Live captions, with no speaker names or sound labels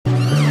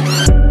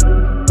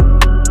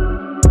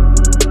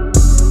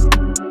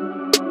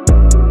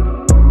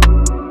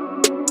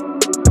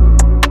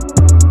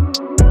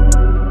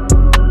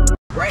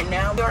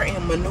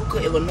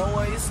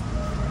Illinois.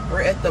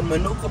 We're at the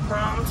Minooka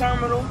Prom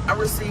Terminal. I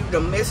received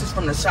a message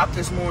from the shop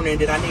this morning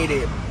that I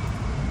needed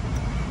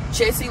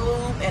Chessie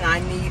Lube and I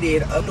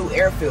needed a new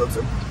air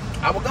filter.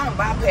 I was gonna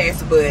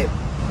bypass it, but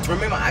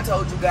remember I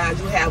told you guys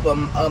you have a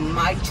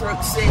My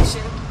Truck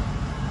section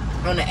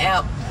on the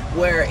app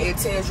where it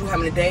tells you how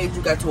many days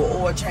you got to an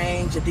oil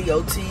change, a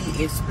DOT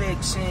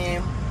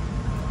inspection,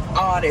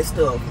 all that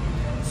stuff.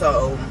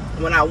 So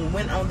when I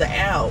went on the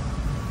app,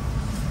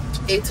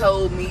 it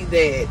told me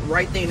that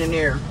right then and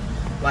there,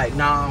 like,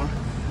 nah,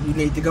 you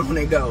need to go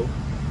and go.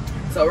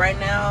 So right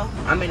now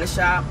I'm in the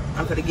shop.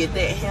 I'm gonna get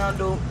that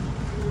handled,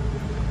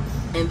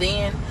 and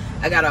then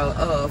I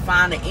gotta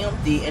find an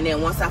empty, and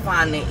then once I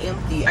find an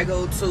empty, I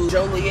go to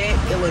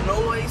Joliet,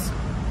 Illinois,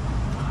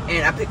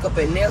 and I pick up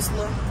a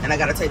Nestle, and I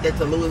gotta take that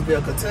to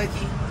Louisville,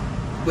 Kentucky,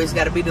 which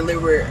gotta be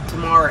delivered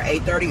tomorrow at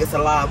 8:30. It's a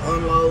live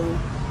unload.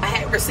 I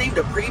had received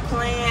a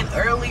pre-plan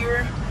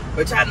earlier,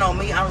 which I know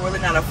me, I'm really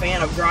not a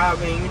fan of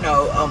driving, you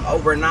know,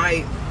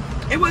 overnight.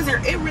 It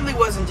really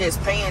wasn't just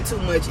paying too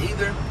much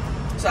either.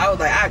 So I was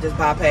like, I just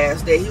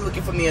bypassed that. He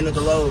looking for me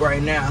another load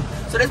right now.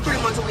 So that's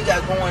pretty much what we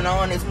got going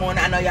on this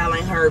morning. I know y'all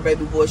ain't heard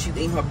baby boy. She's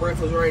eating her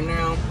breakfast right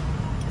now.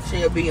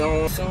 She'll be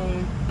on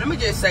soon. Let me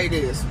just say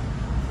this.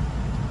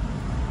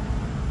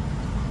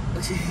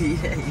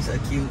 He's so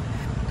cute.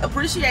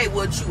 Appreciate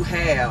what you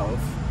have.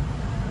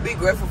 Be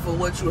grateful for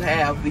what you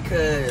have,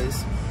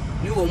 because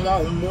you will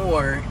want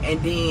more,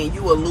 and then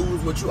you will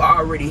lose what you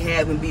already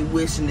have and be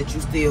wishing that you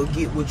still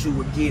get what you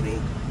were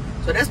getting.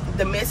 So that's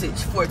the message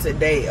for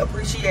today.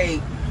 Appreciate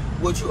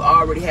what you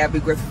already have. Be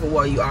grateful for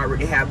what you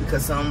already have,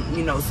 because some,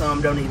 you know, some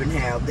don't even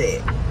have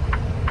that.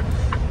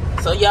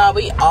 So y'all,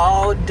 we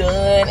all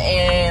done,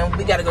 and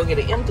we gotta go get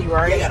an empty,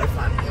 right? We gotta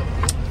find an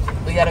empty.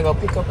 We gotta go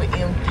pick up an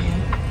empty,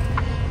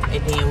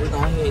 and then we're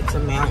gonna head to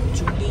Mount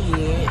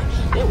Juliet.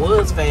 It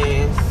was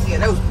fast. Yeah,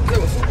 that was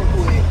super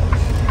quick.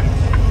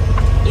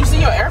 You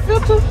see your air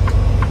filter?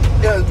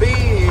 That was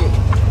big.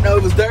 No,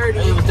 it was dirty.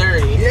 It was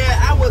dirty. Yeah,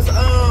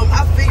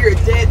 I figured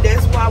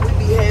that's why we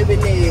be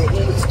having it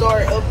when we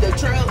start up the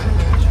truck.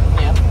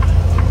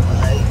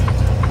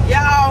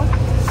 Yeah.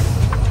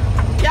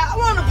 Y'all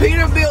want a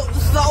Peterbilt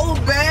so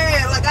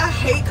bad. Like, I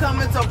hate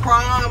coming to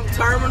prom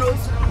terminals.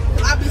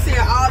 I be seeing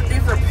all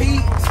different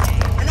peaks,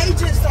 and they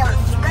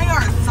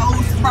are so,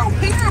 bro,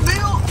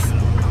 Peterbilts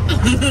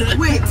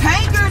with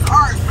tankers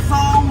are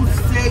so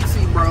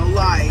sexy, bro.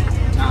 Like,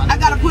 I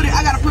gotta put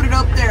it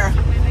up there.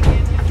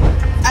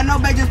 I know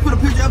they just put a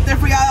picture up there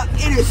for y'all.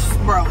 It is,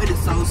 bro, it is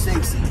so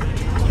sexy.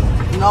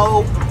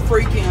 No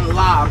freaking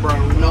lie, bro.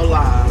 No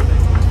lie.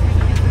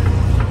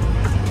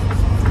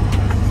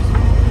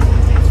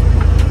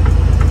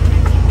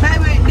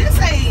 Baby,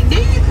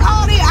 these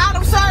call it out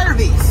of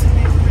service.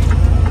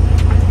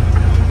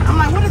 I'm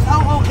like, what is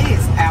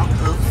OOS? Out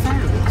of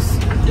service.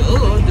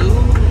 Dude.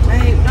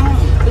 Babe, don't.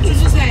 What you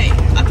just say? I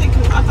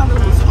thought it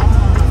was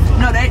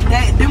no,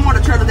 them were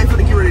the trailers they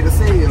finna get ready to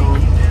sell.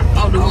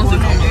 Oh, the ones in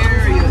the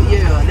area,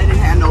 yeah, they didn't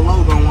have no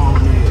logo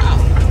on it.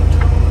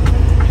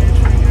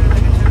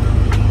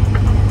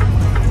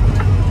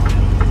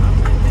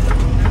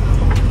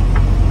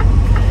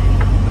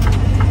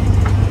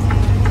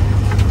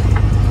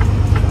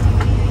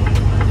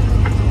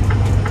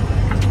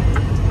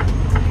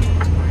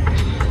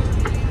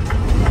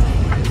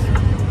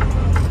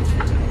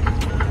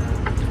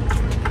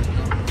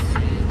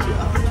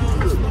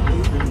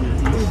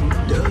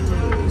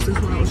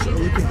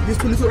 This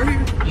 22 right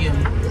here? Yeah,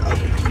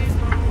 okay.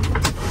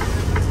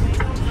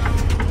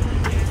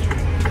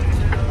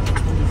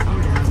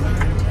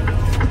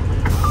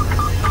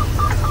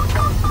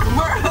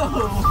 Bro!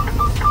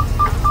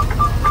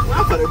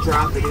 I'm gonna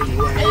drop it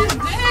anyway.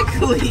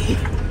 Exactly!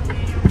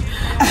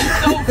 It's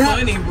so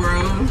funny,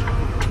 bro.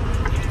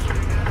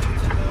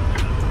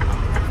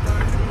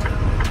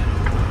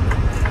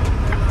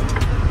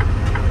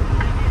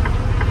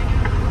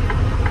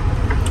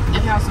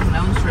 They have some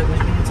nose trailers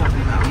we can talk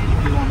about if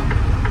you want to.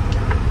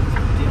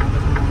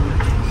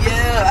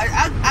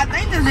 I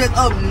think they're just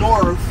up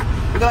north.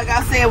 Because like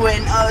I said,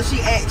 when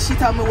she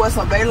told me what's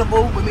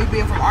available, with me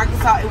being from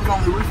Arkansas, it was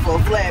only room for a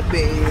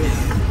flatbed.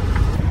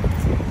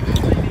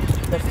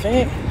 The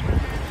fact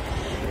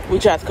we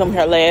tried to come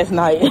here last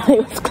night, it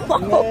was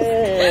closed.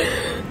 Man.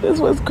 This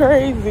was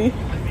crazy.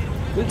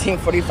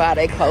 10:45,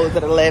 they closed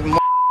at 11. I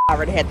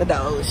already had the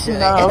doors shut.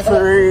 No,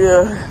 for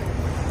real.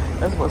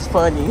 That's what's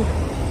funny.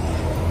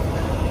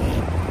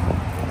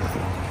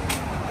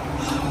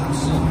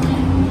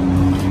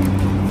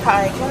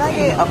 Hi, can I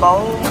get a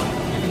bowl?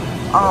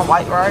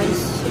 White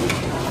rice.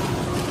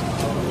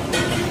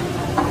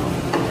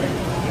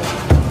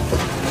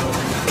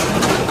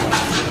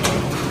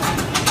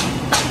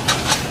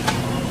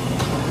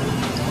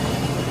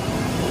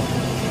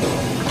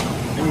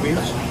 Any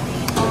beans?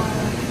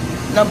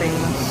 No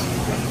beans.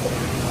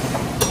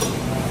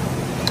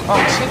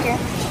 Chicken.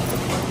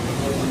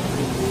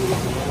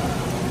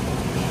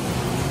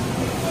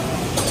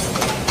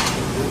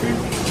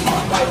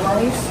 White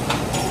rice.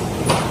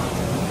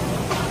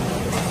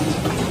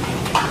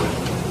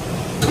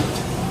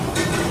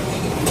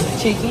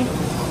 Chicken.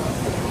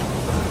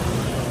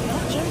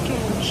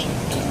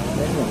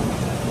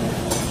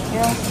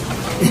 Yeah.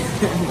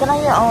 Can I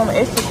get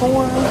extra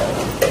corn?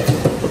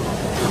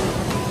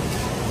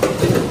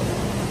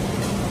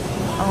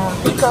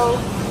 Pico.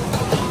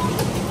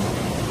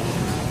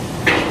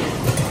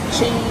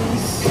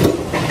 Cheese.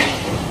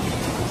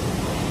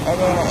 And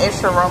then an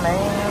extra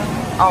romaine.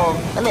 Oh,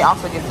 let me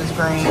also get this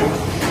green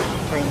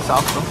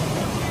salsa.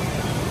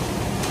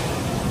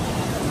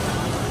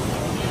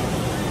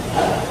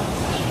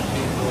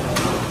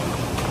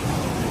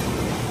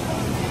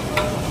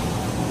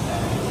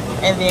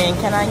 And then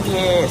can I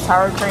get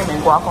sour cream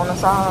and guac on the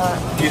side?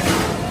 Yeah.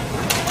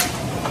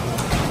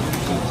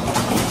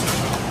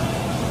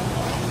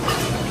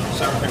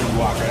 Sour cream and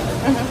guac, right?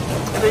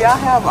 Mm-hmm. Do y'all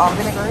have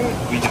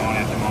vinaigrette? We don't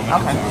at the moment.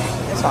 Okay,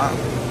 it's fine.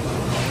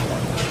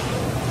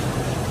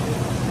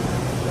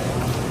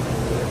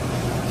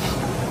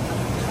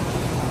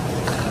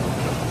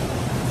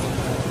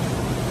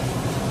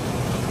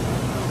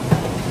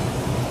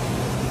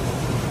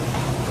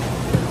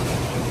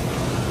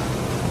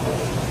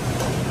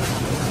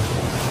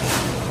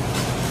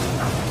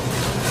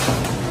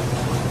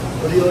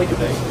 What do you like to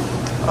bake?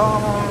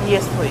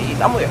 Yes, please.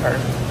 I'm with her.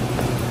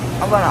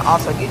 I'm gonna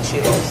also get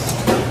chips.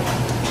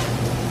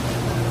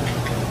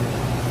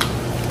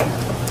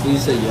 You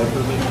say yeah for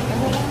me?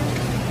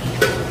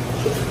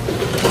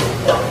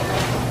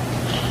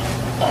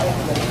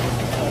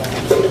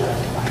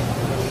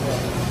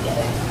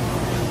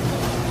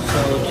 So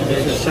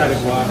today's a side of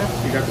guac.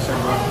 You got the side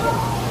of guac?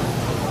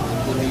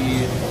 Let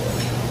me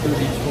 30,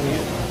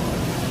 20.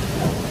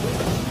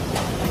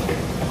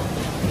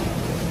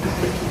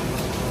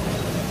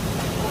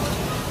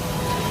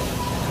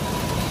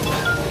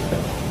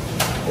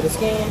 Did it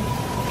scan?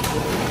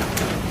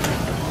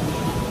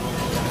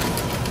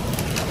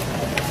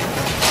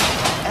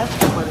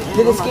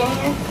 Did it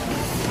scan?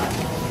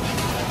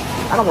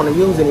 I don't want to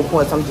use any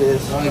points. I'm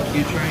just. Like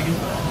you trying?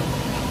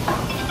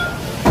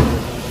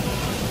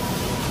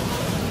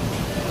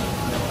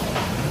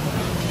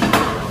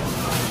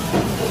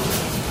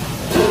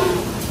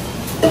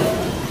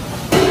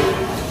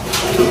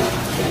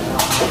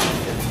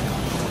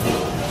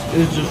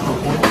 It's just for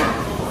points?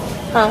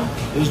 Huh?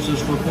 It's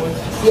just for points?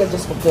 Yeah,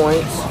 just for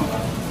points.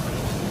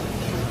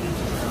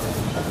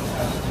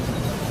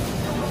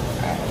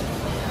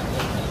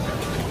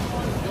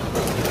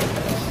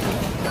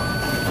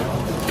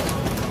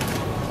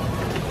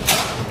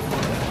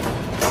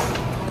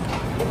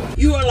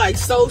 You are like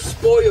so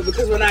spoiled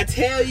because when I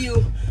tell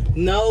you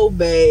no,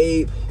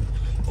 babe,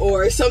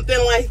 or something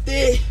like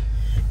that,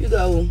 you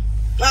go.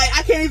 Like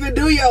I can't even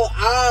do your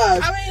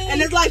eyes. I mean,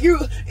 and it's like you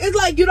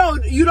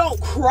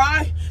don't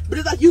cry, but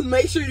it's like you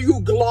make sure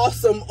you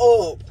gloss them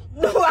up.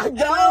 No, I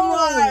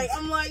don't.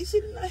 I'm like,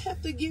 she did not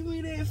have to give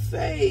me that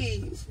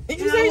face. Did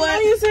you say no?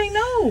 You say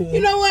no.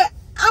 You know what?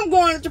 I'm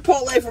going to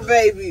Chipotle for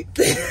baby.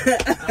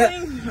 I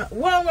mean,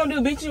 what I'm gonna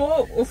do? Beat you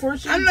up before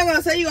you? I'm not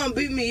gonna say you're gonna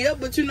beat me up,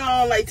 but you know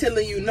I'm like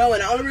telling you no.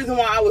 And the only reason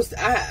why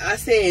I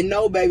said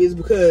no, baby, is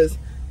because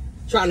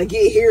trying to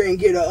get here and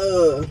get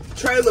a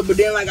trailer. But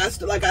then like I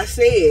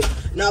said,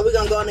 now we're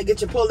gonna go on and get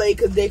Chipotle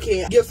because they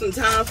can give some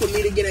time for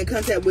me to get in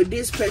contact with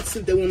dispatch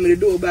see if they want me to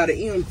do about it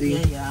empty.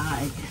 Yeah,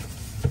 alright.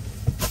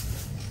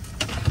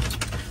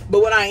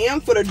 But what I am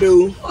for to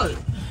do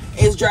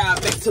is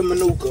drive back to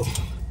Minooka.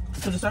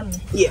 To the terminal?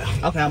 Yeah.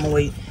 Okay, I'm gonna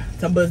wait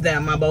to bust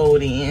down my bowl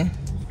then.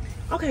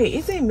 Okay,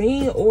 is it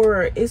me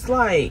or it's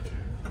like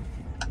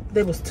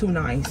they was too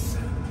nice?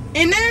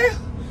 In there,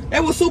 they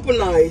was super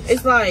nice.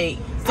 It's like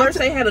first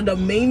they had a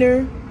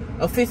demeanor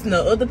of fixing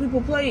the other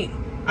people's plate.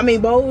 I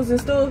mean bowls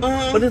and stuff.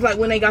 But it's like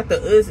when they got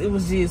the us, it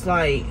was just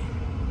like,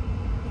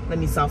 let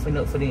me soften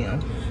up for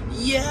them.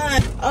 Yeah.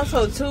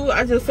 Also too,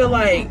 I just feel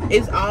like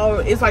it's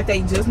like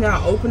they just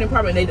now opening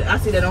probably. I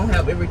see they don't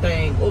have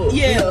everything up.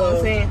 Yeah. You know what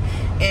I'm saying?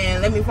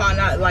 And let me find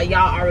out, like,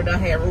 y'all already done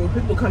had rude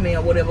people come in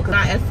or whatever. Because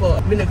I asked for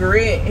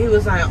vinaigrette. He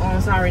was like, oh, I'm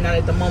sorry, not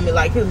at the moment.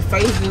 Like, his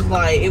face was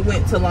like, it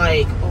went to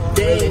like, oh,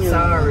 really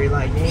sorry.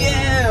 Like, damn.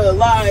 Yeah,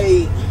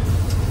 like.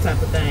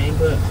 Type of thing.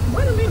 But,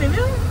 wait a minute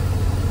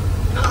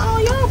now.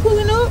 Y'all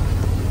pulling up.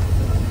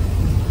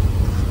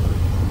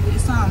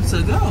 It's time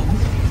to go.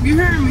 You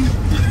hear me?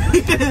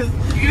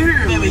 You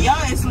hear me? Baby,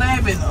 y'all ain't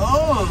slapping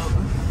up.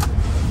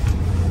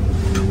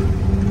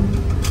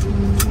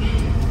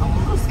 I'm a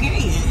little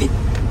scared.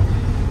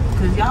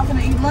 Cause y'all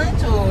finna eat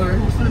lunch or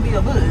it's finna be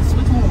a bus?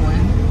 Which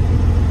one?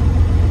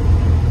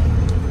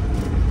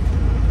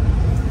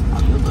 Oh,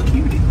 you look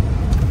cutie.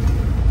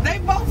 They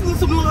both look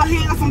some little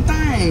handsome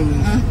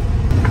things.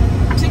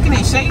 Chicken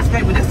and shakes,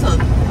 baby. That's a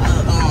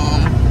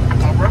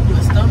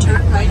regular stomach.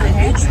 Turn right on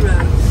Ridge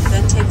Road,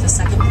 then take the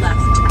second left.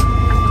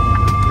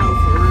 No,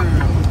 for real.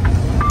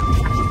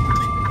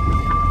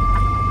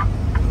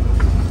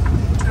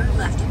 Turn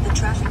left at the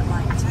traffic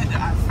light.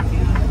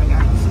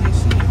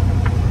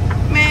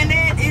 Man,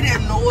 it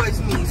annoys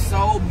me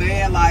so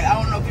bad. Like, I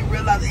don't know if you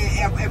realize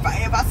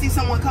if I see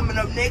someone coming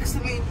up next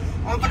to me,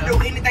 I'm gonna do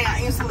anything,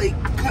 I instantly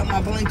cut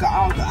my blinker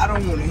off. I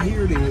don't want to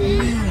hear this.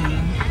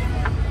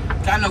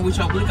 I know with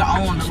your blinker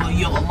on, the little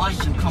yellow light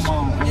should come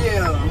on.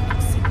 Yeah.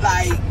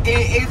 Like,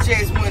 it's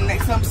just when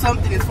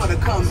something is for to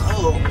come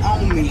up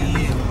on me.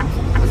 Yeah.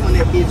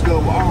 go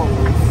off.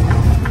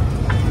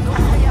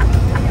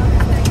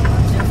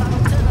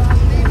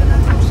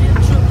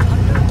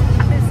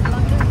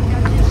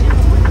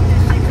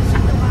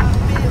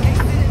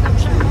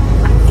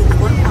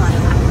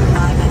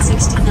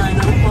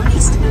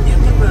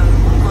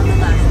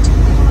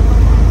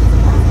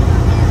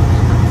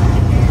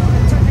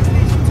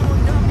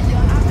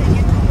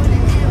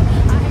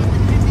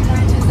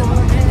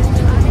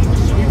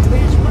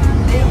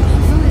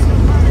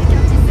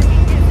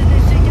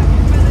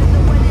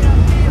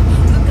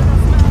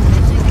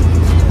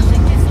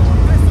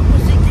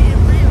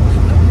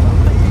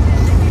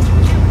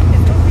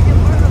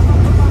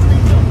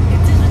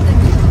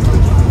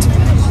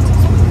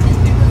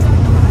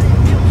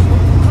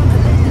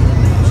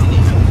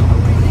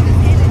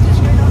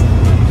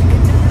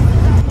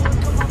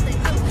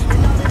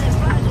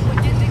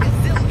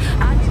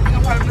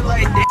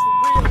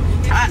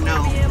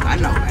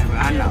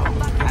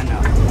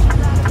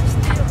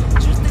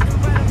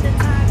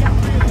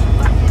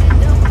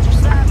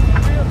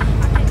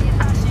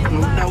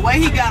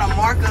 He got a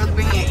mark us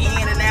being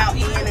in and out.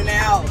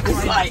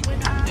 It's like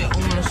that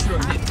orange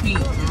shirt, that pink.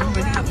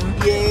 Remember that one?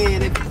 Yeah,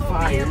 that be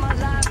fire.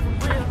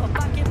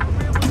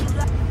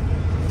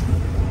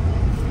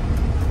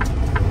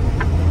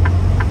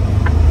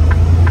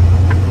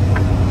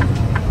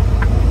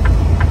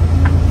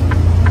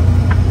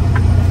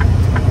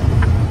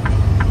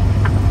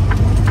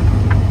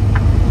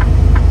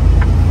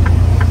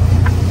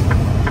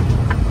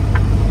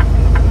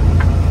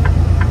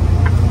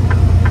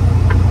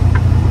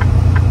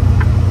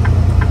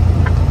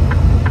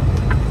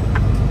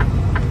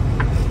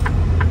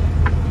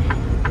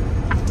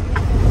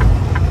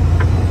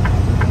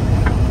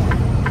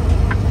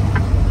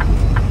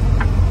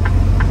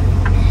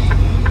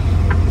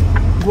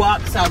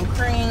 Guac sour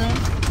cream.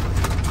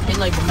 They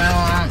label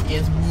mine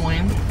is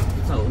 1,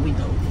 so we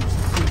know.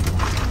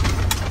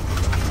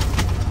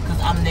 Cause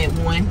I'm that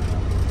one.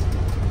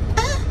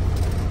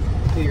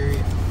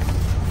 Period.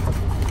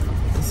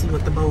 Let's see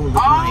what the bowl looks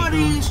like. All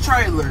these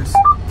trailers.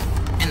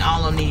 And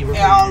all of them need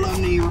repair. And all of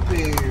them need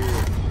repair.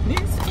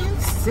 It's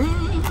insane.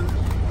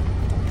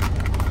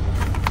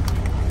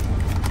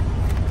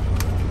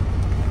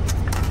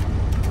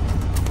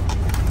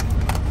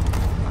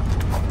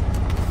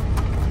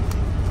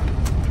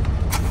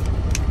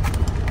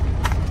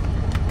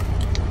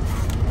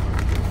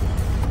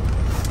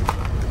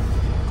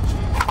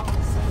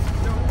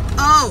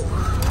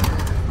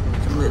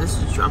 This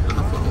is dropped on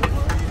the phone.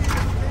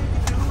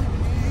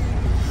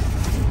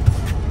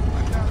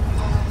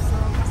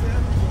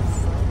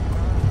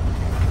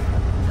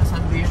 That's a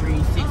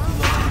very sexy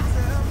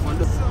one.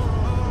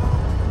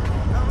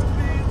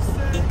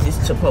 Eat this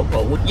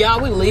chipotle. Y'all,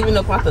 we leaving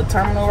up at the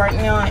terminal right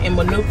now in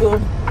Minooka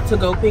to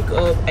go pick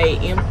up a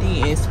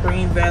empty in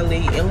Spring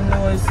Valley,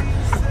 Illinois.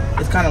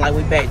 It's kind of like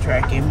we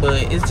backtracking,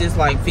 but it's just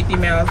like 50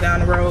 miles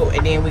down the road,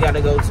 and then we got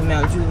to go to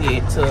Mount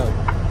Juliet to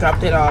drop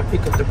that off,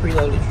 pick up the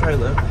preloaded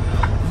trailer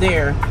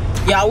there.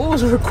 Y'all, we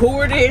was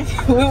recording.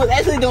 We was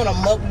actually doing a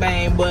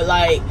mukbang, but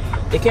like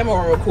the camera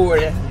was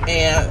recording,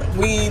 and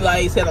we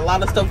like said a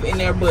lot of stuff in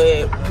there,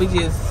 but we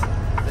just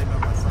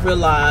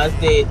realized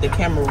that the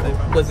camera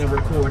wasn't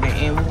recording,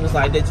 and we was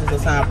like, that's just a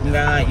sign from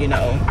God, you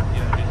know.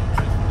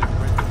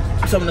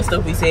 Some of the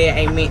stuff we said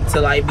ain't meant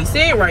to like be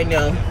said right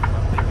now,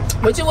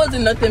 but it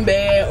wasn't nothing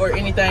bad or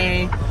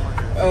anything,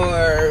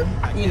 or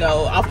you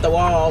know, off the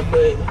wall.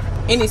 But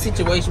any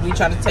situation, we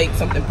try to take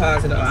something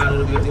positive out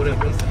of it,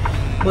 whatever.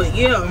 But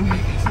yeah,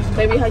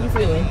 baby, how you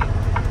feeling?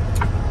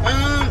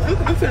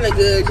 I'm feeling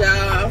good,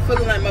 y'all. I'm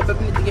feeling like my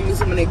baby need to give me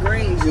some of that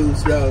green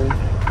juice, though.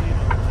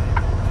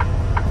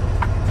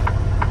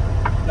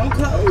 Don't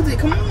close it.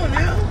 Come on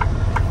now.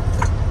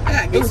 I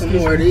gotta get some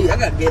more of these. I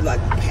gotta get like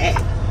a pack.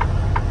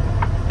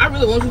 I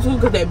really want you to,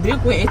 because that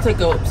big one, it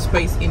take up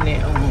space in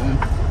that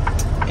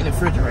in the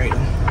refrigerator.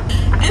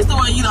 It's the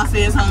way you done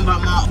said something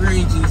about my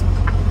green juice.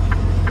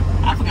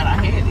 I forgot I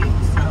had it,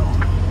 so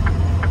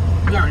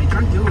you already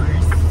drank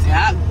yours.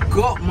 Yeah, I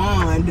got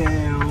mine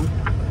down.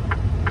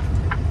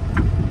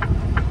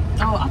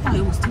 Oh, I thought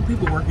it was 2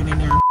 people working in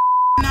there.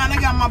 Nah, they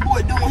got my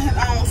boy doing his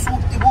own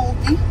swoopty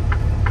whoopty.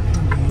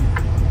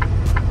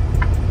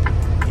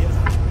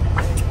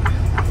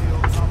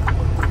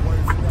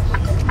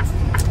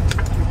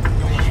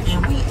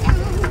 And we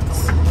out.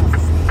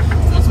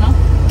 Want some?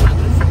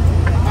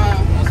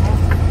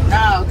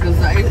 No, because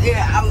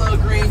yeah, I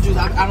love green juice.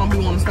 I don't be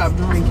want to stop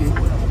drinking.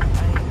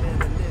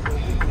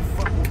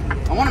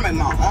 I want to make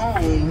my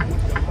own.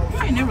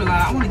 I ain't never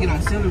lied. I want to get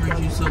on celery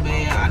juice so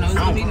bad. I know it's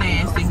gonna be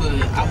nasty, but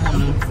I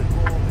want to.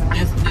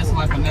 That's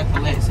like a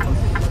necklace.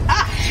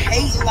 I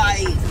hate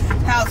like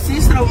how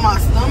sensitive my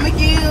stomach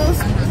is,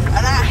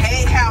 and I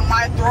hate how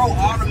my throat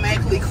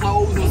automatically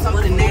closes on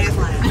something nasty.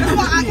 That's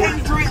why I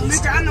can't drink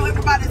liquor. I know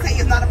everybody say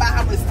it's not about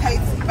how it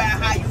tastes, it's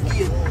about how you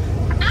feel.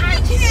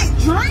 I can't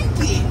drink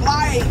it.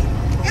 Like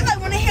it's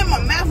like when it hit my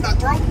mouth, my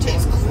throat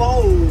just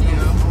closed.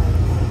 Yeah.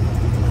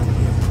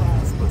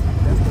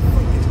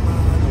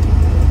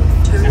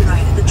 Turn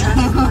right at the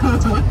traffic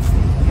light.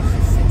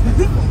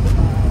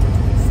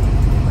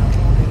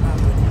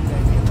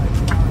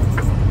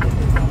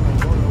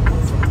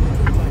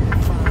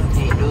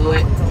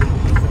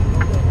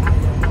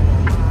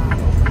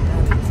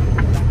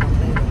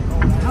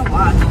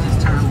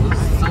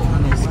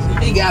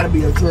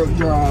 truck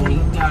driver. He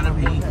gotta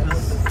be.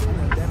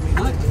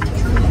 What?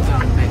 Truly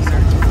got him back, sir.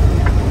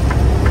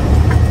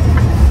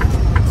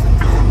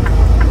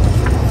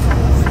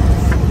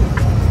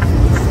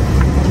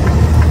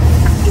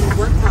 In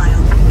 1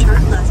 mile,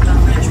 turn left on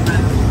Ridge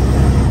Road.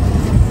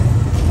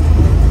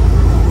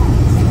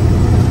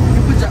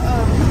 You put your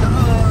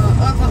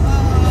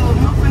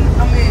muffin,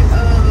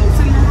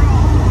 cinnamon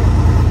roll?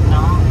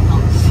 No,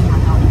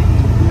 cinnamon don't be.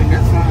 I mean,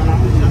 that's fine. I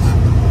was just...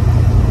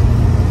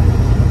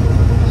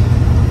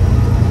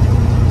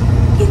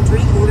 In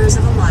 3/4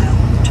 of a mile,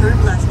 turn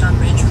left on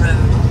Ridge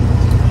Road.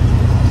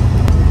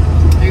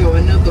 There go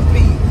another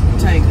peak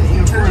tanker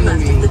in Turn front of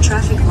left me. at the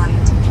traffic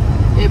light.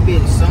 That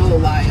bitch so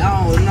like, I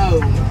don't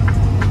know.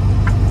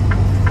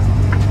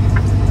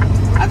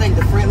 I think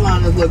the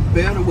Freightliners look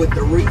better with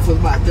the reefers,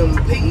 but them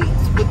peaks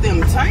with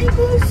them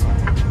tankers.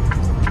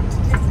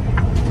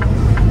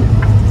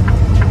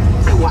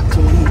 They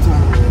watching when he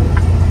turns.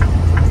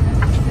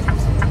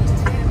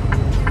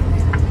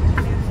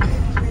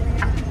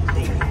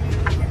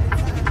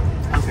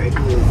 Okay,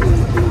 good.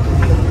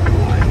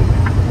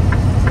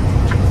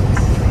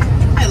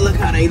 Hey, look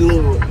how they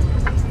look.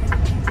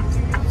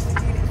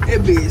 That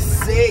bitch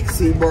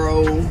sexy,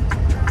 bro.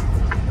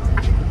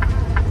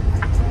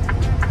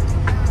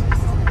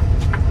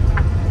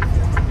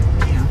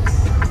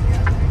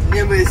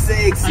 That bitch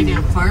sexy. Like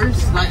at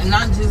first, like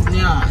not just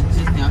now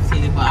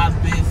seeing it, but I've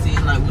been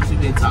seeing like what you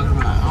been talking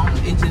about.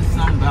 It's just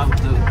something about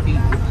the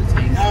feet with the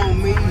tankers.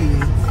 On me.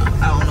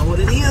 I don't know what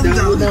it is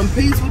though. Them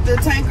peaks with the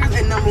tankers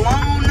and them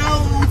long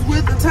nose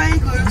with the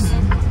tankers.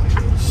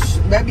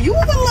 Baby, you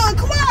was a little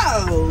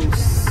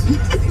close.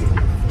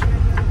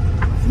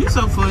 You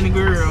so funny,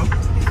 girl.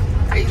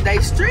 They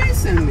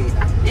stressing me.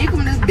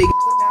 Even this big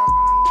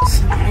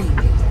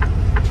slimy.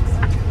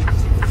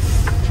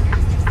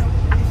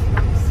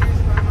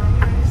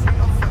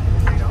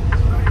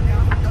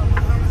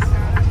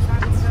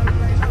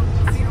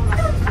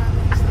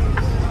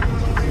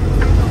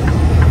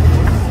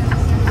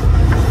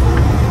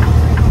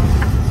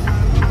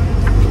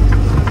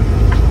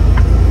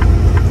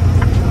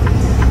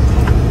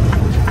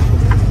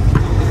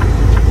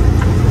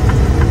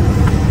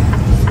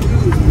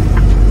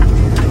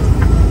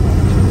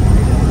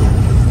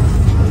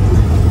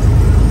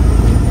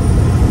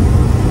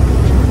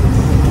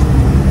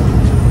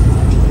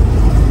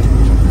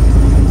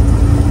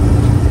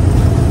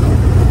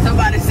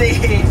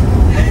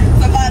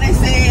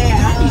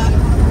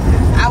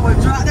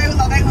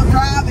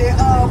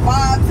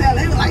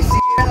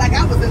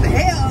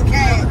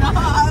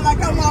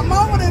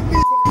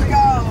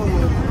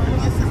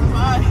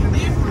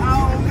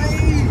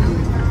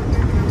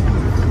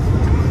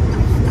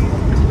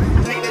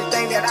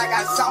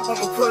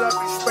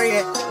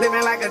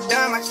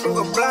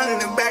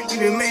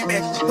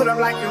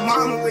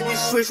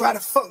 Switch, why the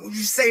fuck would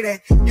you say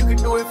that? You can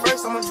do it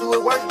first, I'ma do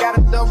it work,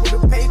 gotta double the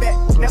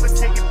payback. Never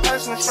take it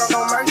personal, show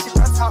no mercy,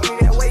 I taught me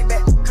that way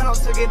back. Cuno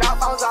took it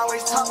off, I was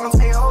always talking, I'm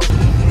saying, oh.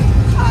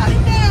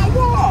 Damn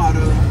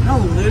water.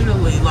 No,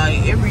 literally,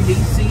 like every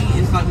DC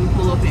is like we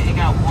pull up and it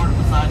got water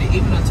beside it.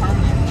 Even a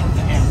terminal has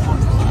to have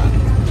water beside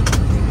it.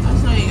 I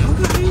say,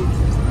 okay,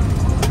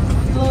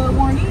 good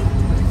morning.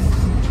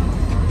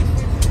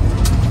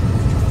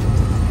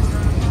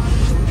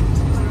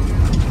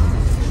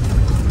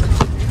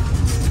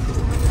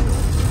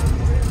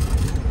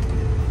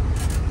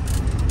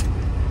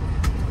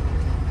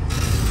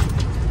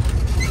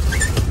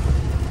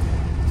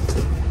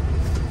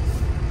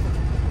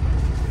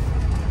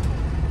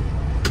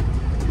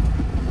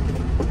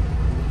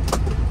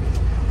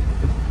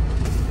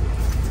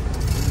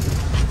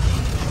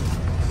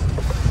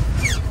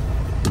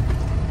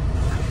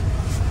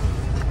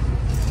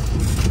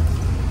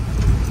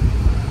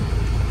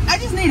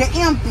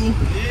 Empty.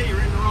 Yeah,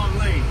 you're in the wrong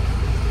lane.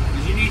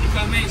 Because you need to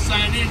come in,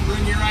 sign in,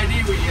 bring your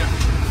ID with you.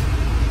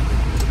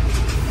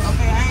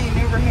 Okay, I ain't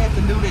never had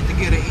to do that to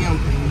get an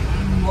empty.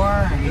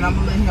 Word. And I'm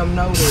gonna let him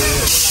know that when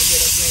I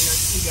get up there,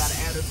 he got an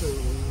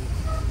attitude.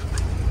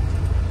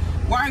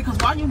 Word, because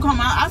while you come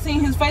out, I seen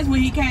his face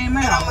when he came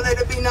out. And I'm gonna let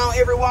it be known,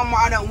 every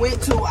Walmart I done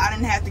went to, I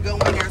didn't have to go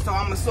in there, so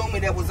I'm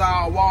assuming that was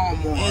all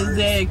Walmart.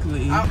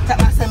 Exactly. I'm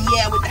telling myself,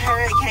 yeah, with the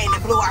hurricane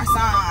that blew our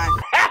sign.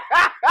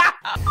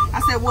 I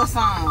said, what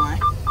sign?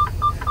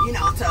 You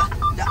know, to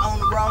the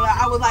owner roller.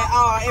 I was like,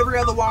 oh, every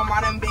other Walmart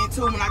I done been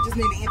to, when I just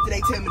need to empty,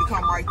 they tell me to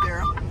come right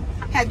there.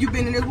 Have you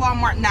been in this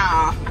Walmart?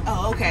 Nah.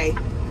 Oh, okay.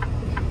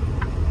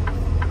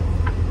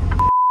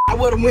 I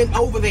would have went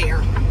over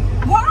there.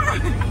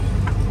 What?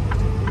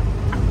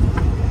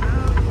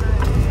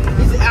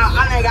 He said,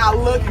 I ain't got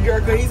lucky,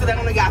 girl, because he said they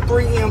only got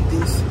 3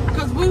 empties.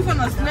 Because we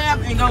finna snap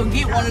and go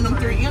get one of them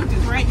 3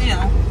 empties right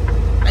now.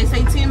 They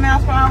say 10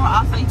 miles per hour,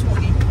 I say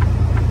 20.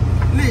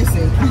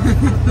 Listen,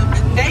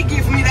 they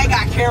give me, they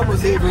got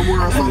cameras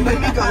everywhere, so let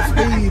me go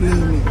speed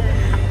limit.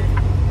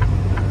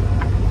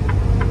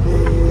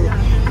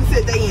 He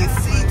said they in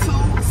C2,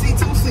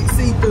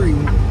 C3.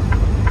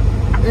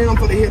 And I'm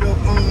gonna hit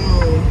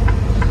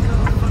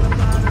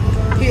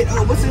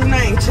up, what's his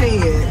name?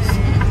 Chance.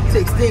 To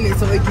extend it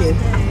so it can,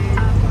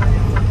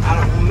 I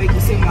don't know, make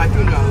it seem like,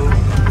 you know,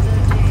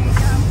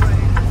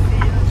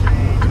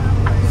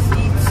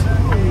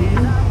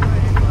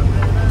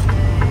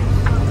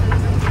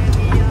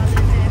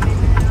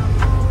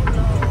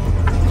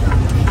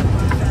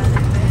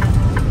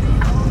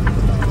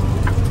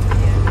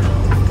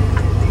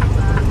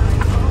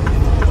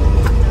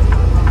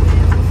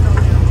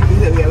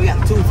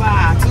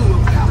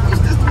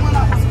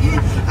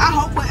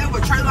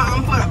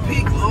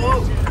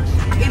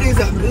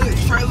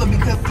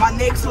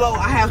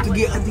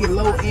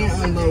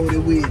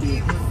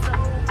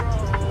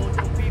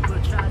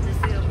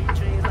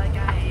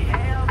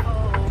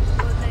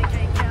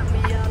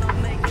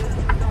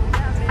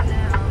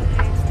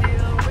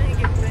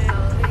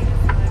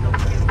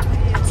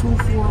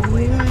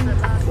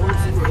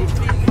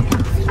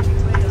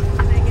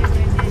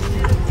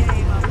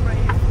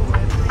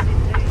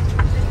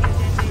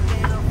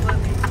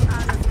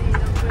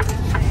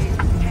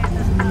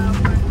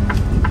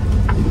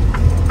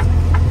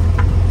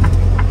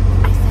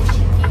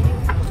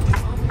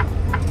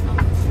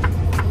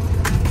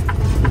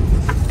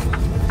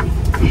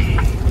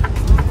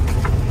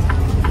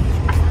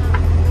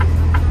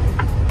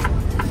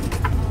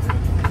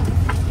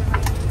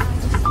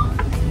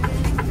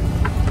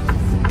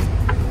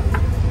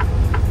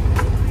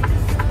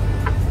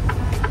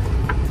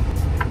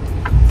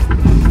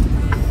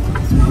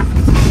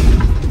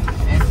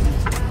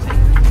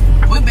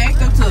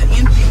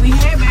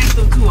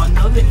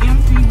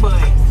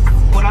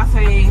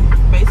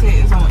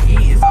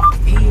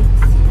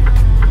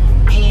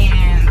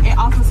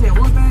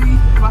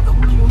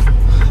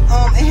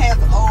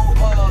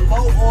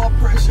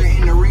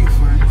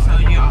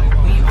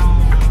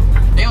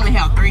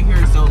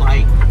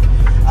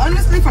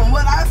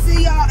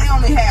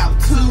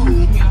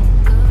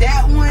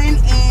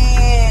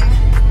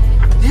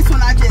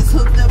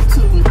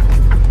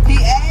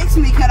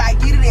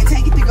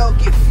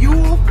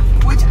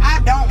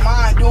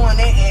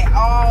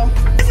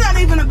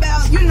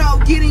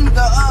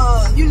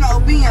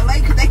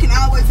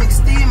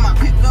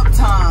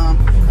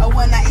 HALTAM or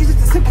whatnot. It's just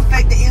the simple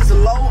fact that it's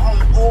low on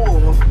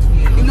oil.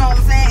 You know what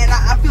I'm saying? And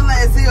I feel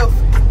as if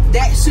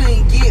that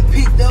shouldn't get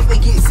picked up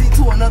and get sent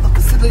to another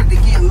facility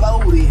to get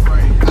loaded.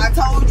 I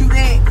told you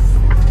that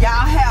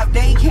y'all have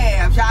day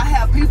cabs. Y'all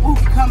have people who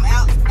can come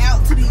out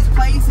to these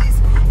places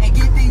and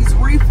get these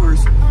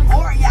reefers.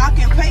 Or y'all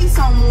can pay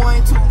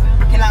someone to,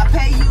 can I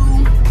pay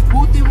you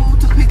woo-de-woo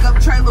to pick up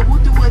trailer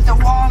woo-de-woo at the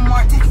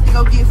Walmart, take it to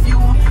go get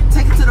fuel,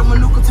 take it to the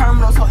Minooka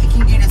terminal so it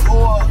can get its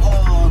oil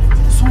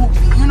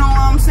swoopy. You know what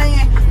I'm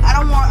saying? I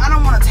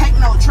don't want to take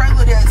no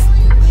trailer that's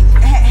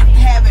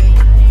having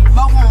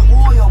low on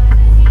oil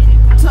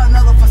to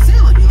another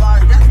facility.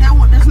 Like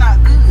that's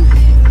not good.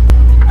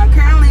 I'm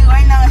currently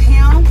waiting on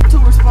him to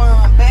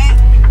respond back.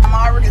 I'm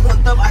already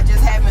hooked up. I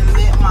just haven't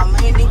lit my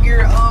landing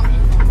gear up.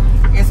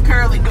 It's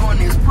currently doing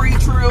this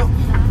pre-trip.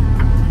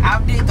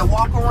 I did the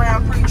walk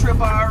around pre-trip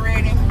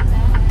already.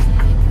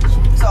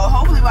 So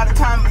hopefully by the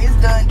time it's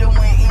done doing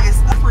its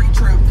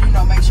pre-trip, you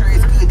know, make sure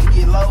it's good to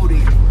get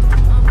loaded.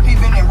 He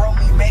been and wrote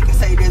me back and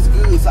say that's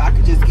good, so I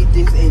could just get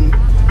this and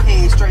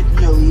head straight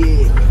to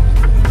Joliet.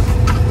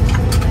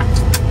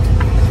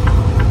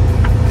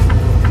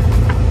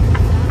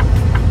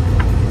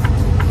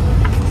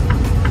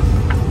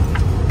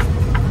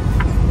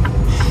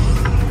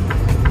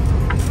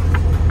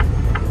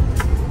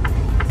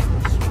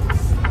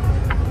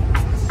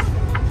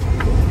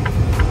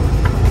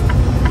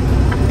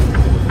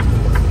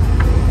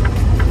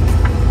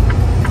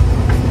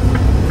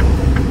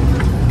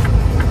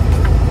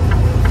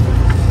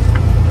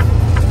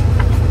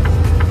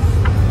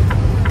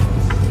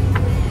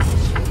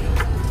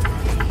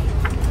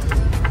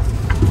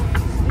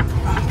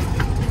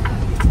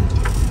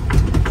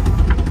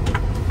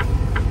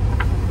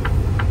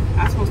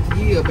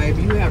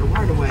 Baby, you have the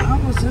right of way. I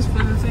was just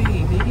finna say,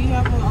 did he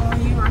have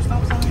a U or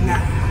stop sign?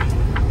 Nah.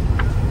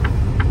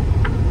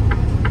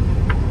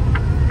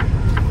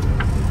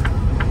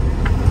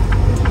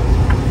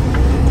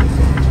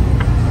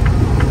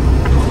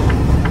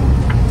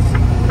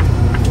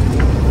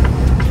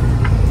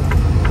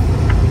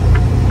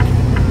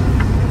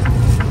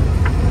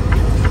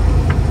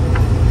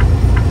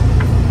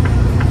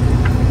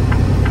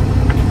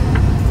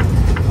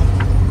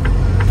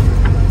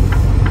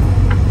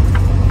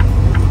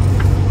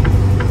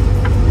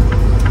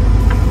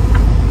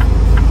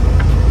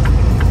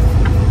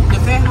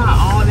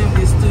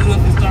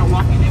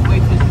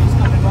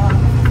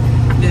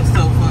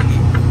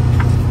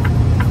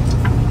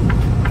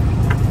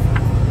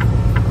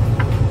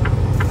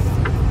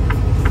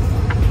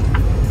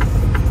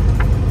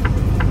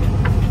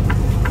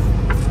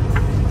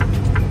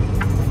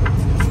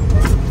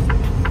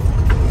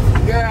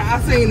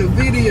 Seen a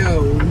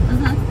video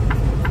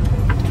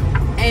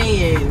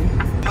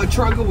and a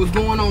trucker was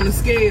going on the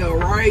scale,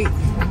 right?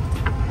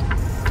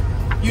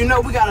 You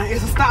know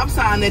it's a stop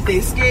sign at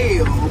that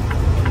scale.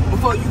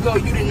 Before you go,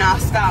 you did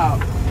not stop.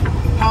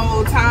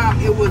 Whole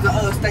time it was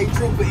a state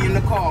trooper in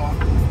the car.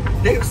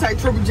 They would say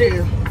Trooper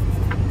Jail.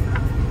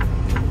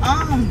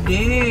 I'm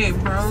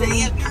dead, bro.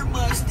 Say yep, you're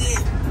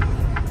busted.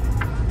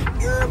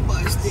 You're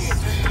busted.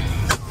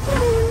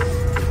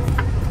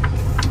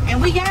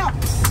 And we out.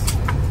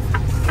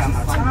 Got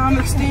my time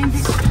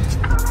extended.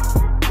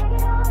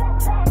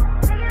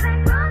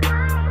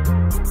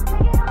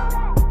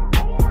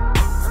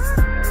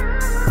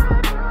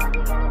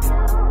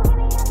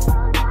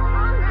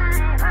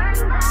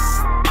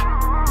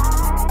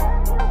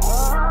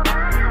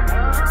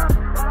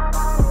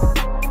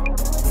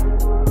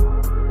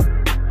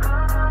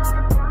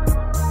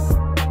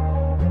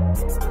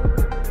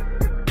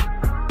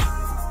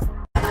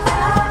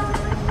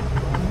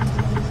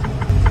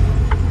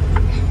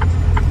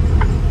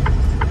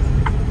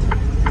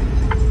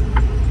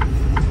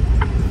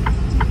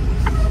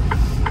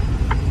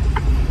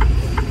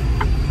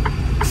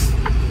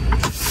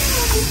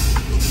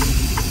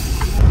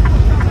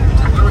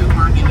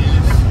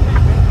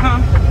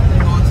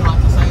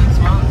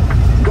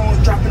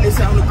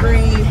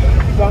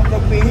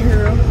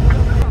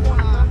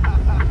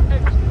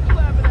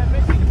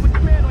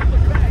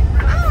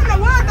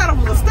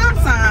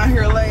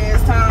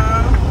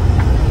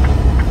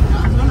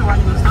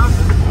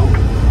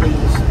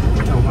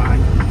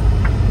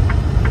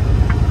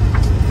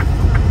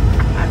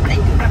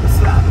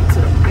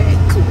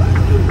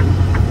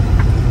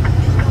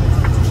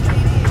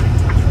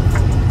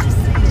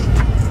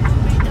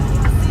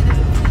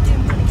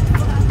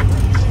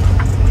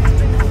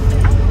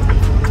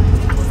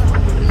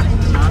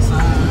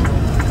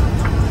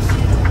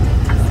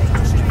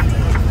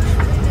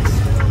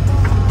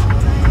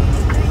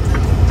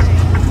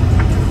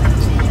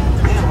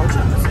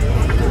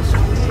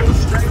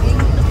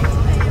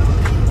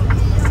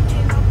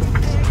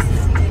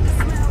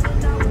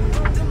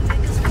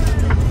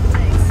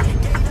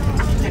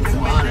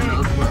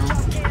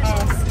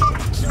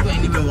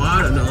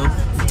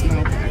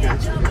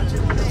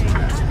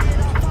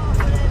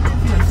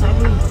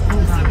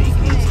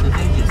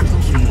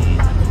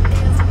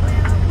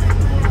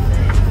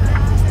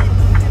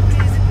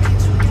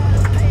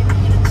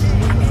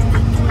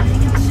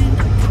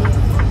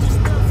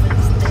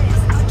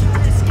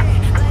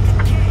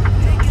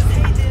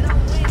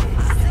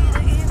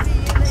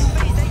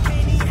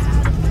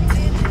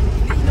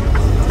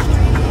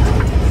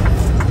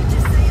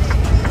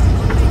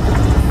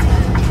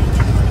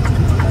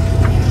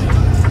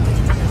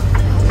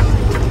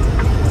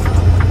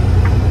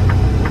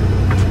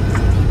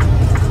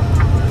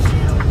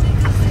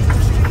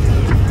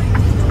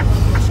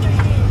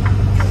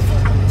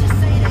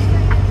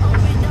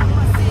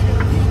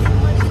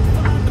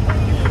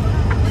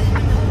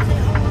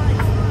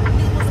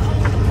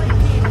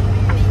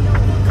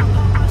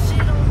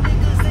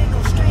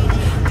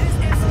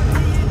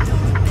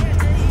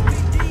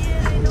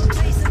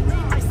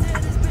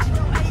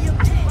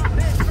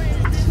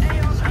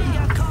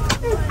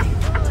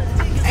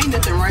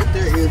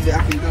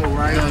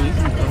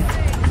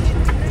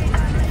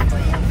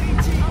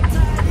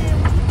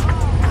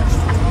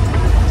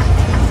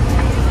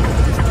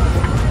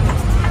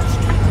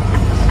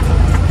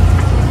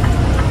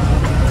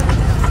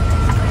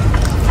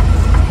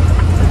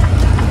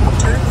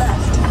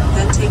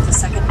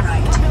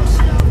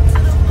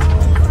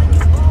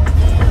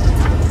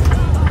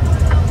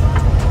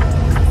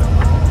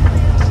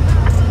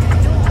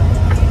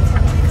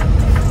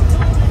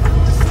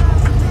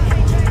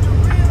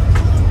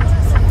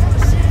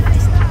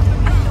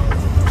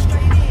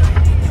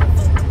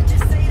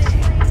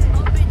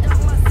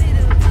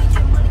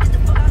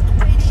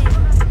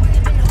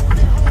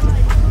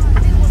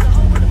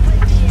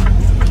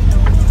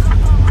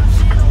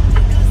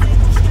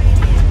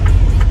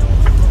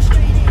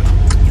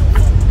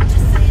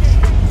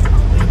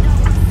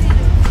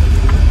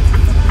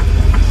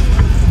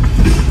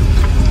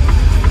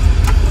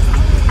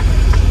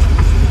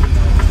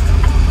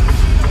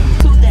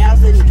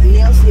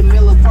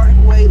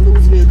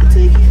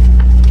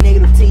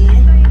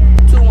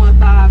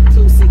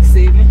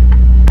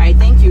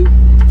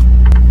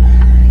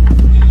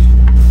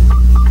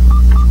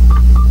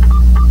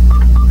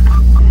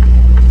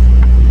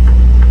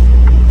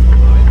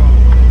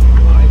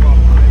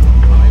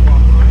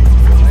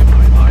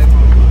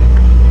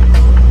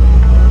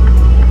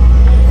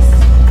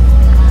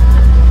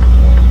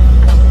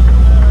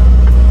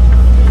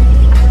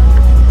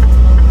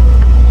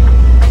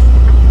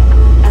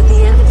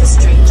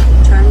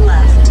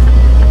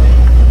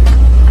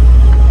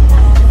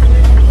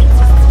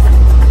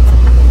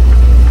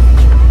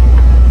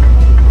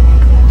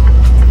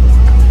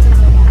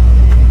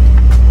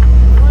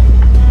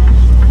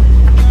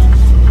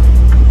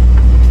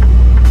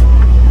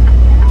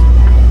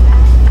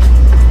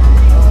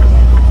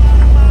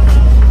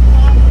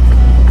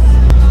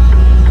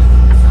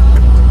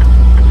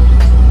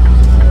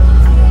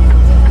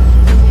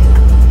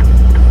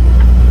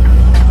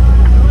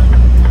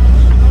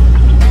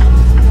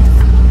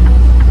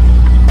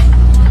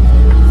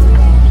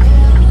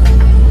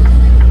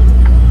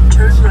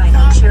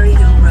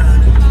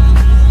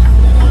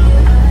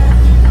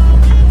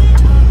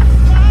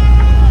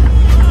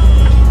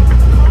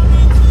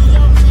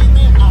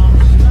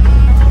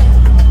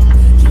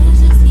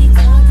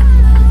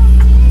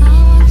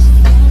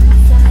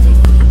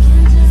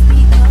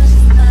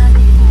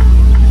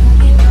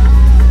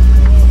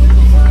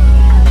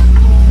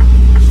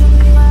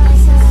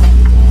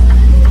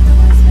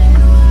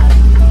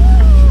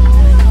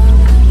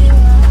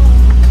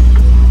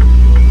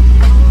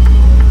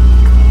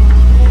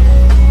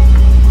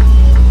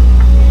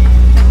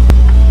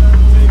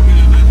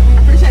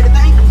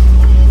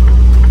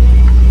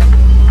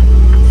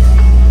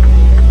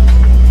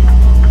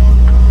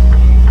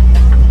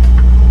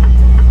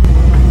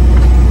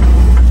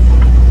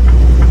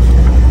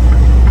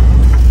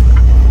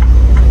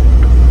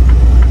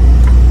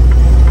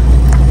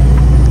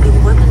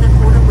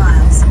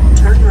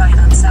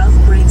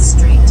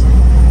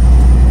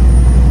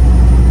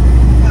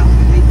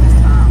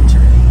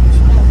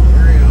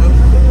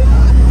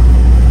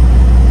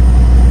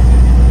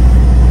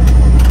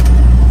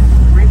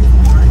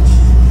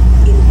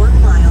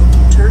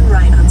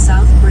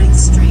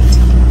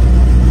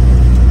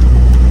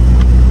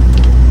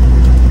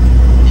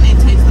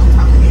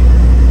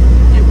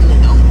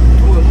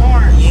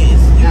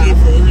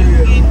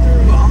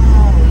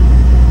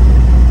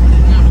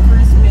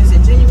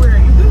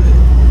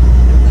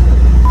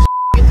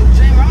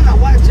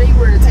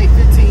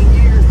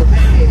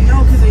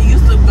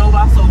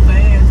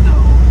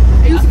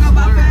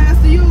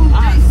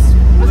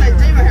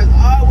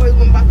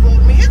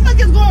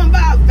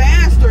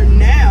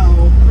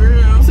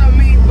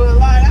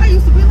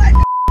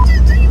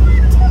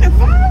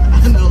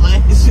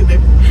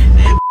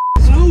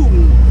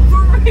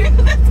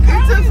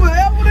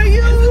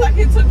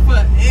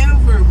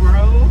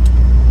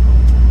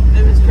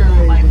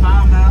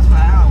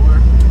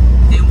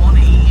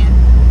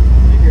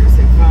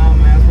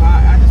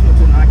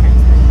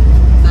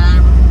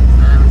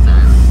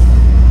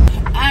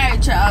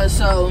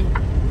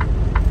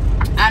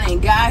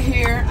 got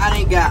here. I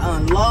done got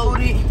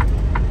unloaded.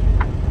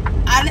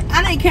 I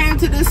done came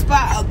to this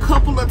spot a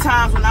couple of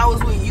times when I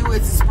was with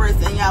US Express,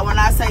 and y'all, when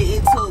I say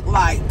it took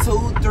like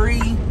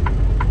 2-3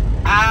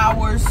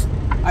 hours,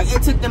 like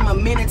it took them a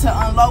minute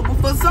to unload,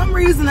 but for some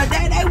reason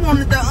today they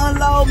wanted to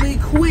unload me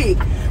quick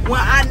when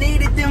I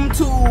needed them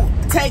to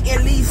take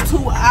at least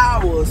 2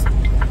 hours.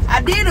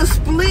 I did a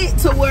split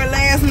to where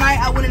last night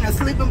I went in a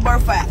sleeping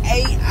berth for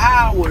 8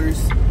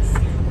 hours.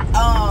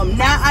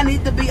 Now I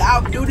need to be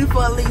off duty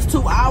for at least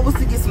 2 hours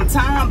to get some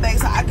time back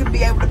so I can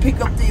be able to pick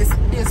up this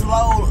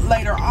load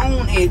later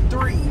on at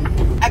 3.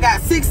 I got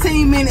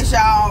 16 minutes,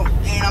 y'all,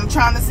 and I'm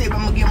trying to see if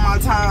I'm gonna get my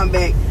time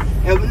back.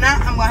 If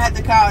not, I'm gonna have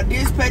to call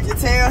dispatch and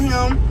tell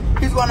him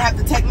he's gonna have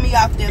to take me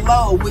off that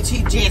load, which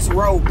he just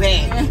rolled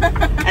back.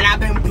 And I've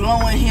been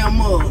blowing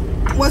him up.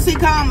 Once he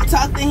call, I'm gonna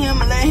talk to him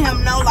and let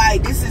him know,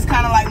 like, this is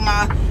kind of like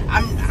my,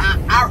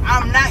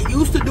 I'm not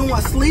used to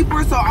doing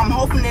sleepers, so I'm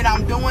hoping that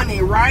I'm doing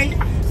it right.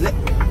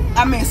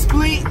 I'm in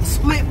split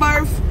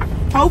berth.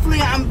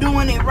 Hopefully I'm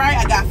doing it right.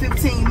 I got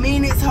 15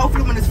 minutes.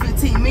 Hopefully when this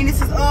 15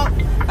 minutes is up,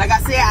 like I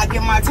said, I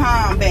get my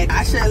time back.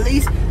 I should at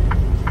least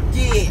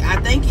get, I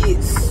think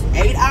it's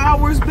 8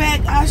 hours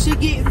back. I should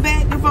get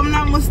back if I'm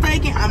not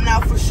mistaken. I'm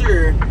not for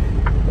sure.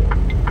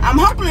 I'm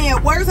hoping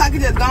it works. I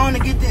can just go on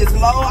and get this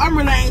load. I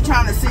really ain't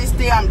trying to sit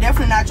still. I'm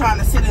definitely not trying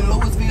to sit in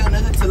Louisville,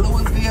 nothing to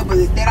Louisville, but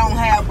they don't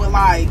have,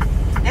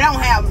 they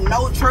don't have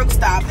no truck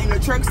stop, and the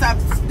truck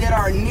stops that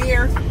are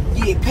near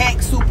get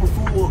packed super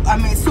full. I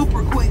mean,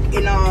 super quick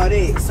and all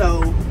that.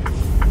 So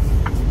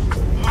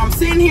I'm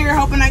sitting here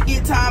hoping I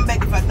get time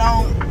back. If I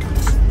don't,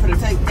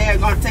 they're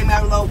gonna take me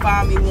out of the load,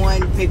 find me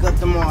one, pick up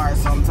tomorrow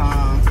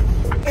sometime.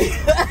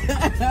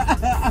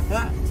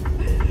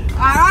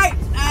 All right,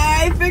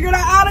 I figured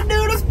out how to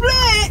do the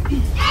split.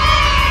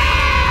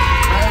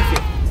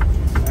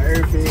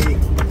 Perfect.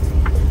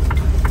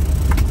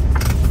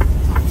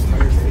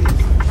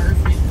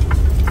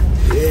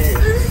 Yeah.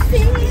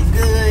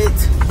 Good.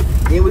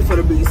 Then we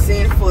finna be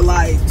sitting for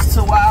like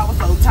 2 hours,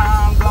 so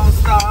time gonna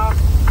stop.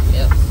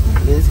 Yep.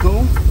 Let's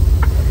go.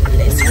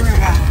 Let's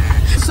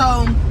ride.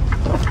 So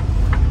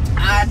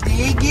I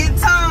did get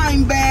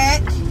time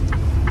back.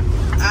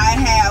 I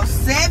have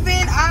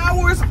 7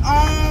 hours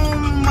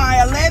on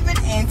my 11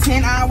 and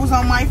 10 hours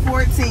on my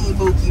 14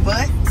 bookie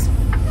butts.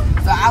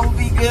 So I will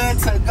be good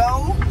to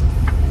go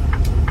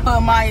for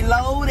my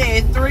load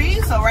at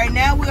 3. So right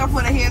now we are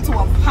going to head to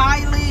a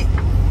pilot.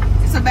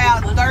 It's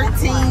about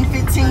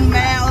 13-15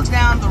 miles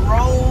down the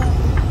road.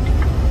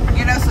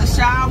 Get us a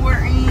shower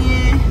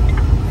in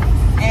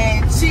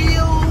and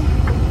chill.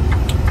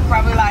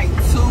 Probably like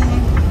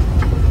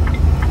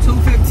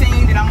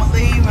 2:15. Then I'm gonna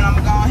leave and I'm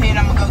gonna go ahead.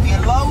 I'm gonna go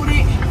get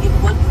loaded. In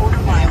 1/4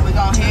 mile, we're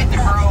gonna head to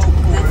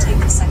Groveport. Then take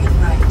the second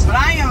right. But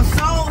I am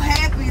so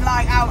happy.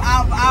 Like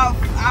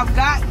I've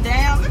got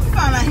down. Let me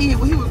find out he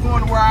was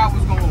going to where I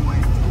was going.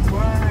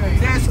 Right.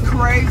 That's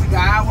crazy,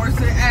 guy. I work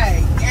at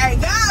hey,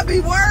 God be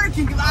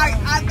working.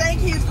 I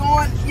think he's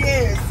going.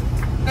 Yes, I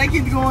think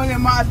he's going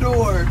in my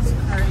door.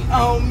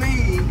 On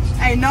me.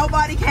 Ain't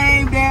nobody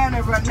came down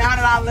there, but now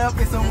that I left,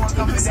 there's someone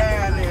coming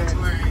down there.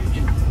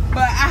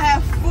 But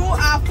I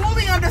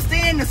fully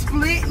understand the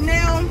split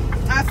now.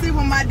 I see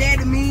what my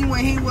daddy mean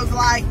when he was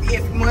like,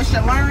 once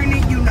you learn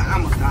it, you know,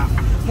 I'm gonna stop.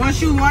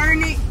 Once you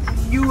learn it,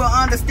 you will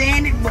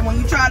understand it. But when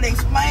you try to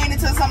explain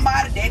it to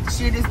somebody, that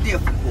shit is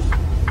difficult.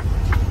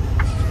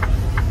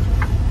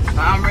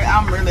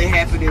 I'm really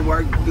happy it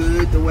worked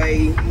good the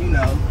way, you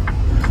know,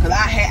 cause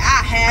I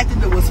had to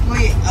do a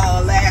split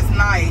last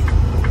night,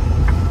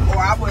 or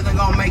I wasn't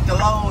gonna make the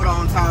load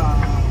on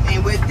time.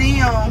 And with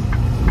them,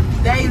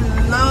 they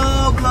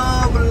love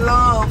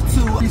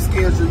to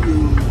reschedule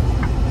you.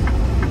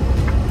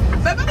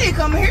 Baby, they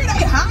come here,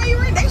 they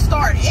hiring, they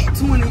start at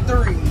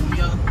 23.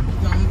 Yeah,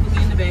 don't put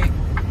me in the bag.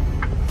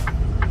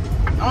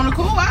 On the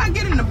cool, I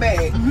get in the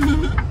bag.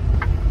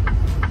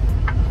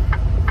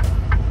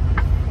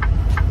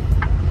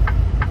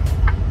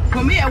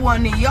 Put me at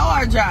one of the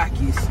yard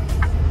jockeys.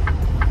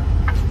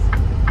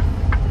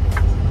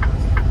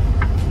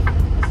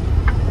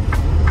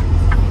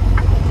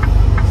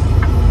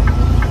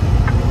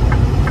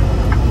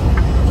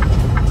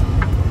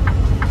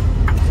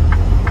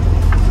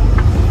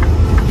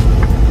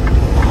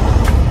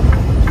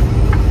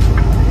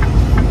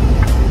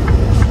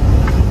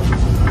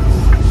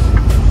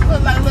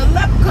 Look like a little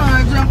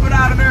leprechaun jumping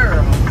out of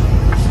there.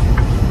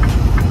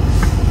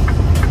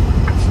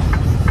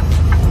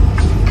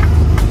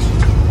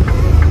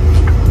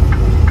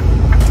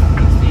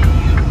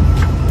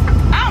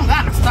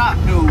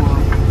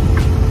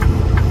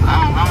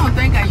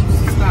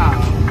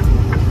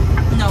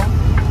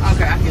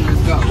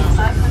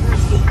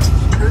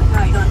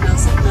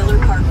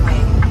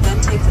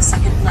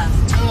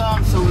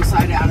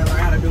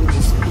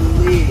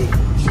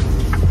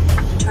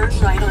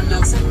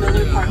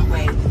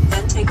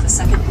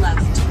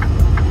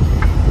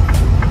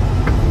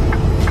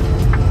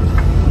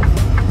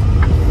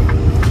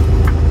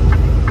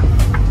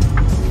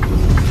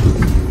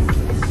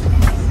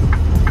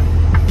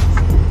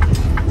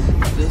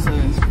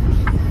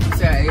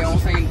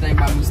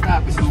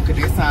 Stop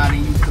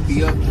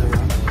be up there.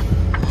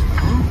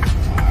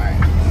 Alright,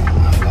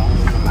 I'm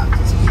going. I'm out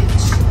this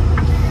bitch.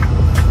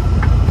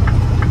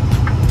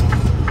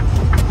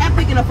 I'm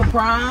picking up a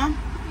prom.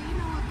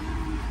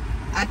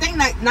 I think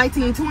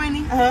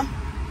 1920.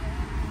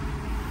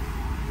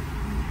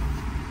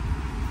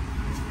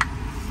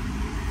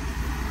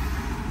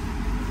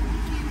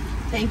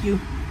 Thank you.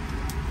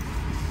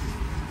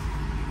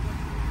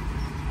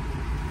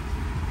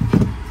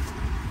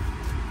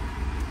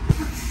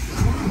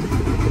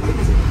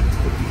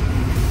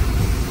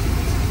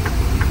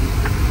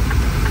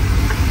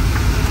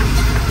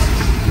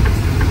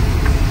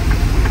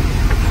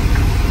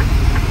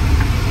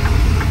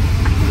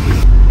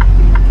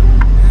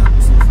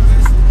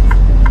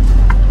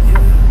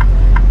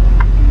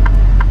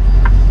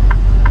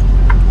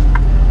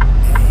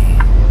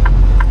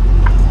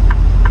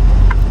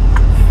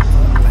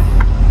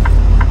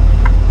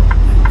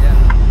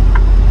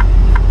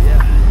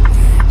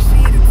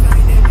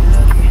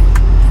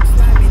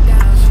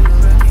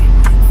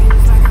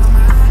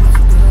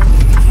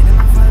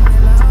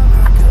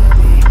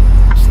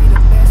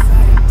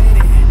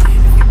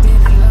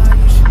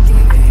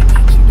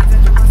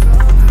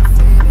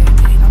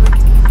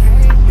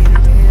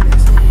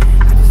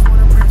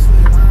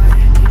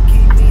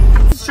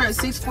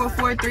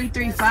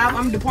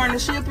 I'm departing the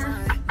shipper.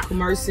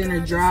 Commerce Center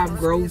Drive,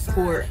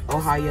 Groveport,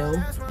 Ohio.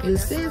 It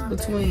says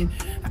between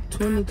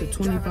 20 to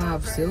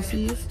 25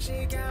 Celsius.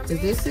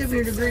 Is that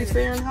 70 degrees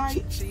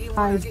Fahrenheit?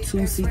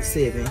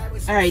 5267.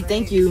 All right,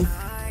 thank you.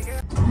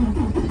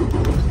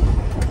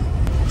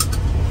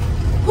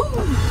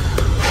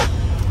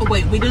 Oh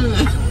wait, we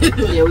done.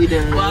 Yeah, we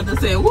done. Well, I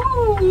just said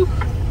woo.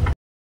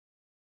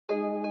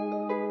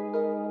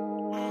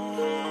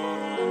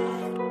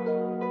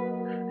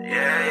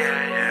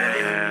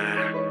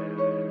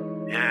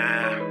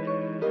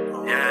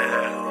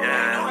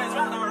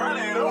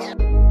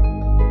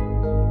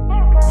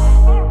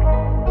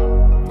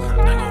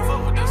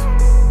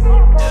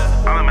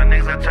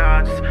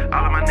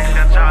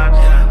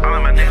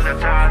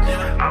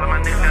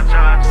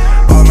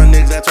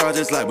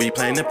 Just like we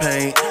playing the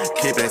paint,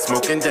 keep that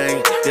smoking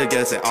day. Your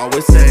guess they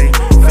always say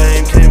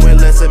fame came with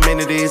less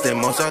amenities than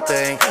most y'all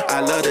think.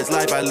 I love this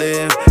life I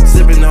live,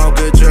 sipping on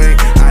good drink.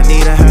 I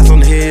need a house on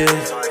the hill.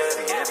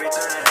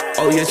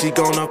 Oh yeah, she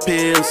gone off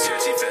pills.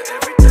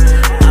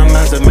 I'm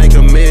about to make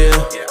a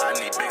meal.